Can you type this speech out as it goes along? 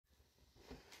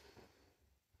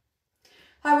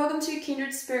Hi, welcome to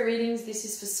Kindred Spirit Readings. This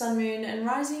is for Sun, Moon and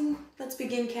Rising. Let's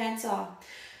begin Cancer.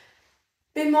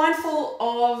 Be mindful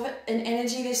of an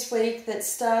energy this week that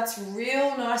starts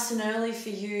real nice and early for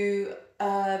you.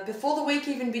 Before the week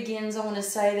even begins, I want to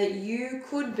say that you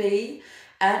could be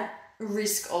at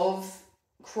risk of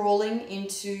crawling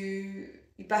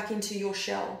back into your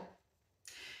shell.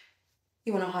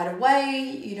 You want to hide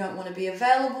away, you don't want to be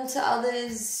available to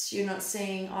others, you're not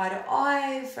seeing eye to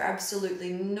eye for absolutely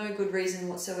no good reason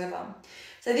whatsoever.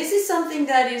 So this is something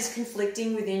that is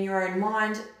conflicting within your own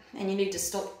mind and you need to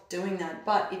stop doing that.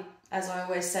 But as I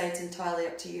always say, it's entirely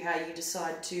up to you how you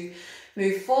decide to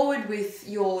move forward with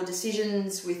your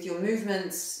decisions, with your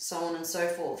movements, so on and so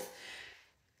forth.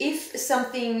 If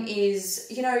something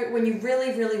is, when you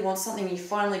really, really want something, you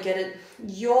finally get it,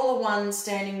 you're the one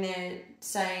standing there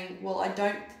saying, well, I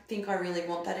don't think I really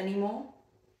want that anymore.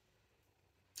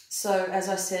 So, as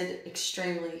I said,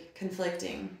 extremely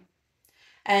conflicting.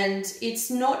 And it's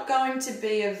not going to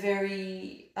be a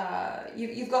very,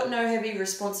 you've got no heavy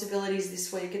responsibilities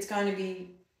this week. It's going to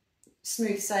be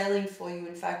smooth sailing for you,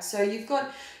 in fact. So you've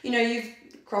got, you've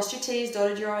crossed your T's,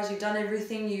 dotted your I's, you've done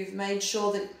everything, you've made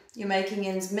sure that you're making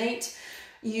ends meet.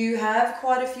 You have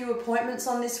quite a few appointments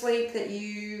on this week that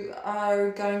you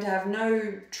are going to have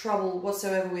no trouble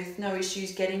whatsoever with, no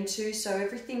issues getting to. So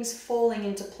everything's falling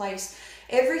into place,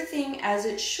 everything as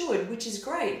it should, which is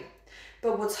great.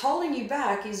 But what's holding you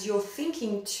back is you're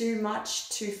thinking too much,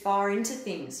 too far into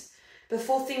things.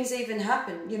 Before things even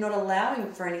happen, you're not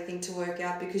allowing for anything to work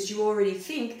out because you already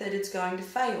think that it's going to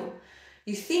fail.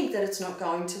 You think that it's not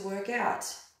going to work out.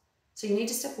 So you need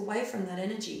to step away from that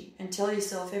energy and tell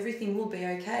yourself everything will be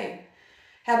okay.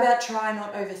 How about try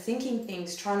not overthinking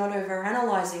things, try not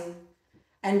overanalyzing,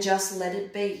 and just let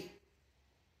it be.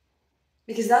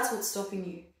 Because that's what's stopping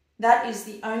you. That is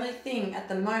the only thing at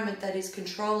the moment that is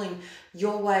controlling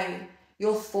your way,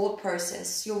 your thought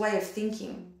process, your way of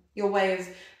thinking, your way of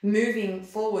moving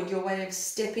forward, your way of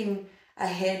stepping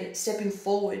ahead, stepping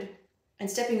forward, and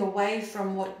stepping away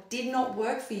from what did not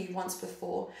work for you once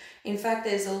before. In fact,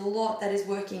 there's a lot that is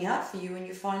working out for you and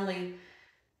you're finally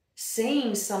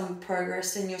seeing some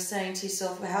progress and you're saying to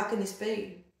yourself, well, how can this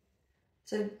be?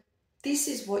 So this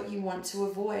is what you want to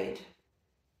avoid.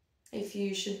 If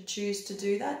you should choose to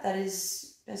do that, that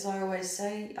is, as I always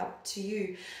say, up to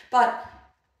you. But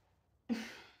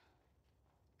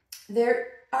there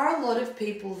are a lot of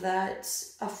people that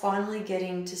are finally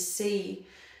getting to see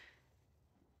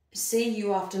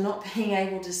you after not being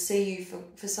able to see you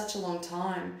for such a long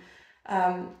time.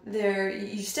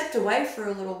 You stepped away for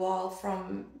a little while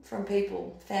from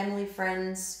people, family,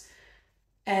 friends,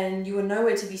 and you were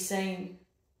nowhere to be seen.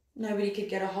 Nobody could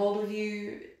get a hold of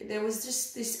you. There was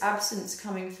just this absence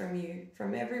coming from you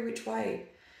from every which way.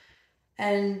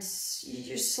 And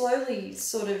you slowly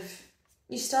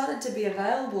you started to be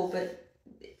available, but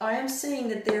I am seeing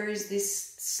that there is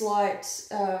this slight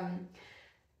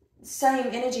same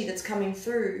energy that's coming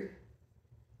through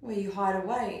where you hide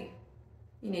away.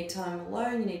 You need time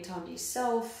alone, you need time to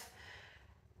yourself.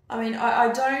 I mean,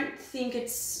 I don't think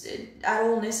it's at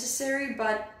all necessary,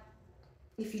 but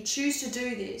if you choose to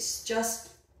do this,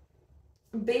 just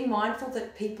be mindful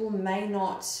that people may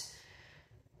not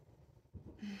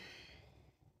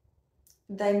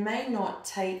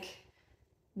take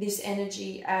this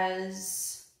energy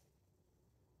as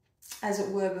it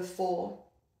were before.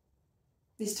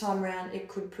 This time around, it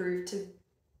could prove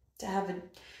to have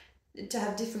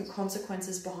different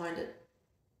consequences behind it.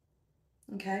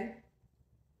 Okay?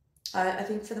 I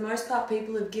think for the most part,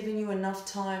 people have given you enough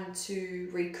time to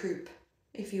recoup,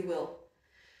 if you will.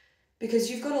 Because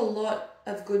you've got a lot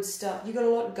of good stuff. You've got a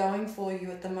lot going for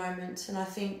you at the moment. And I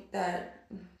think that,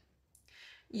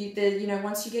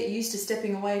 once you get used to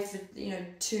stepping away for,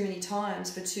 too many times,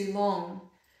 for too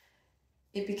long,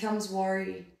 it becomes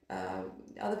worry.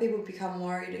 Other people become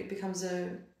worried. It becomes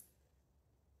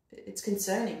it's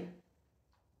concerning.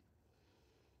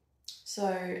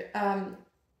 So,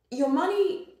 your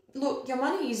money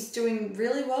is doing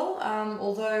really well.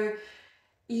 Although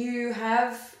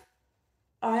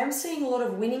I am seeing a lot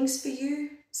of winnings for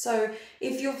you. So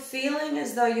if you're feeling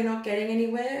as though you're not getting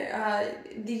anywhere,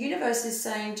 the universe is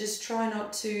saying just try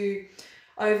not to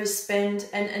overspend,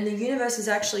 and the universe is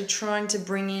actually trying to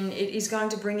going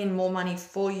to bring in more money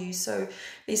for you. So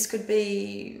this could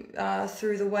be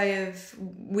through the way of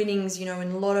winnings,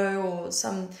 in lotto, or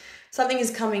something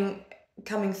is coming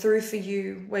through for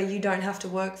you where you don't have to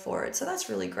work for it. So that's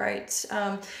really great.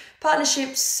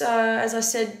 Partnerships, as I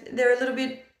said, they're a little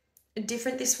bit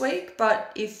different this week,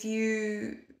 but if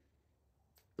you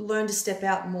learn to step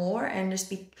out more and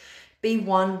just be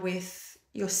one with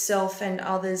yourself and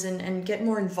others and get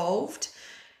more involved.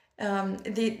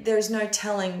 There's no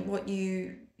telling what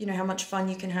how much fun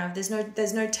you can have.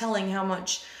 There's no telling how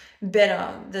much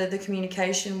better the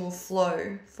communication will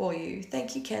flow for you.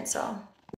 Thank you, Cancer.